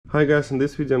Hi guys, in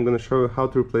this video I'm going to show you how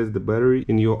to replace the battery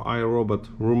in your iRobot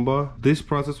Roomba. This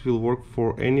process will work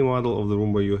for any model of the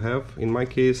Roomba you have. In my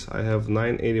case I have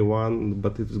 981,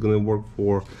 but it is going to work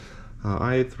for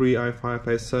i3, i5,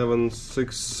 i7,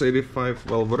 685,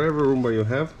 well, whatever Roomba you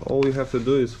have. All you have to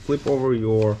do is flip over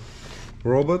your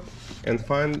robot and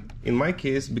find, in my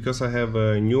case, because I have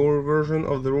a newer version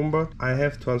of the Roomba, I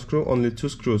have to unscrew only two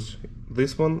screws,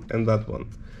 this one and that one.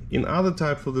 In other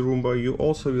types of the Roomba you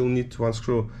also will need to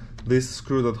unscrew this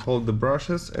screw that hold the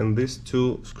brushes and these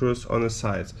two screws on the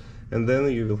sides, and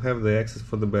then you will have the access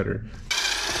for the battery.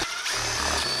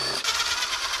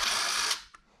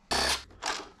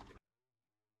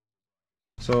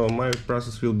 So my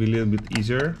process will be a little bit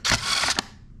easier.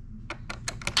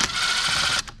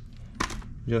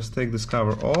 Just take this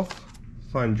cover off,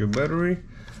 find your battery.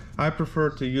 I prefer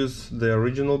to use the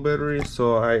original battery,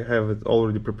 so I have it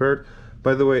already prepared.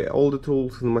 By the way, all the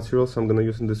tools and materials I'm gonna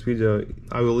use in this video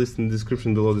I will list in the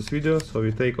description below this video. So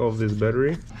you take off this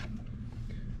battery,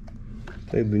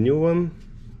 take the new one,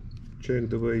 check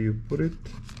the way you put it,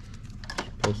 it's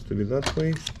supposed to be that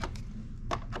way,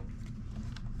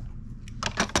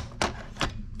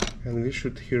 and we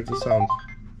should hear the sound.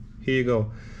 Here you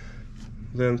go.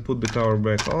 Then put the cover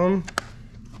back on,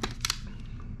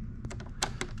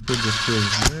 put the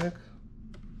screws back,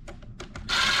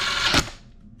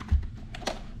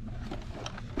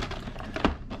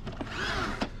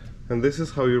 and this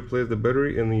is how you replace the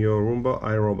battery in your Roomba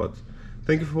iRobot.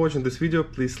 Thank you for watching this video.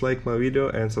 Please like my video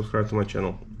and subscribe to my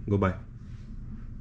channel. Goodbye.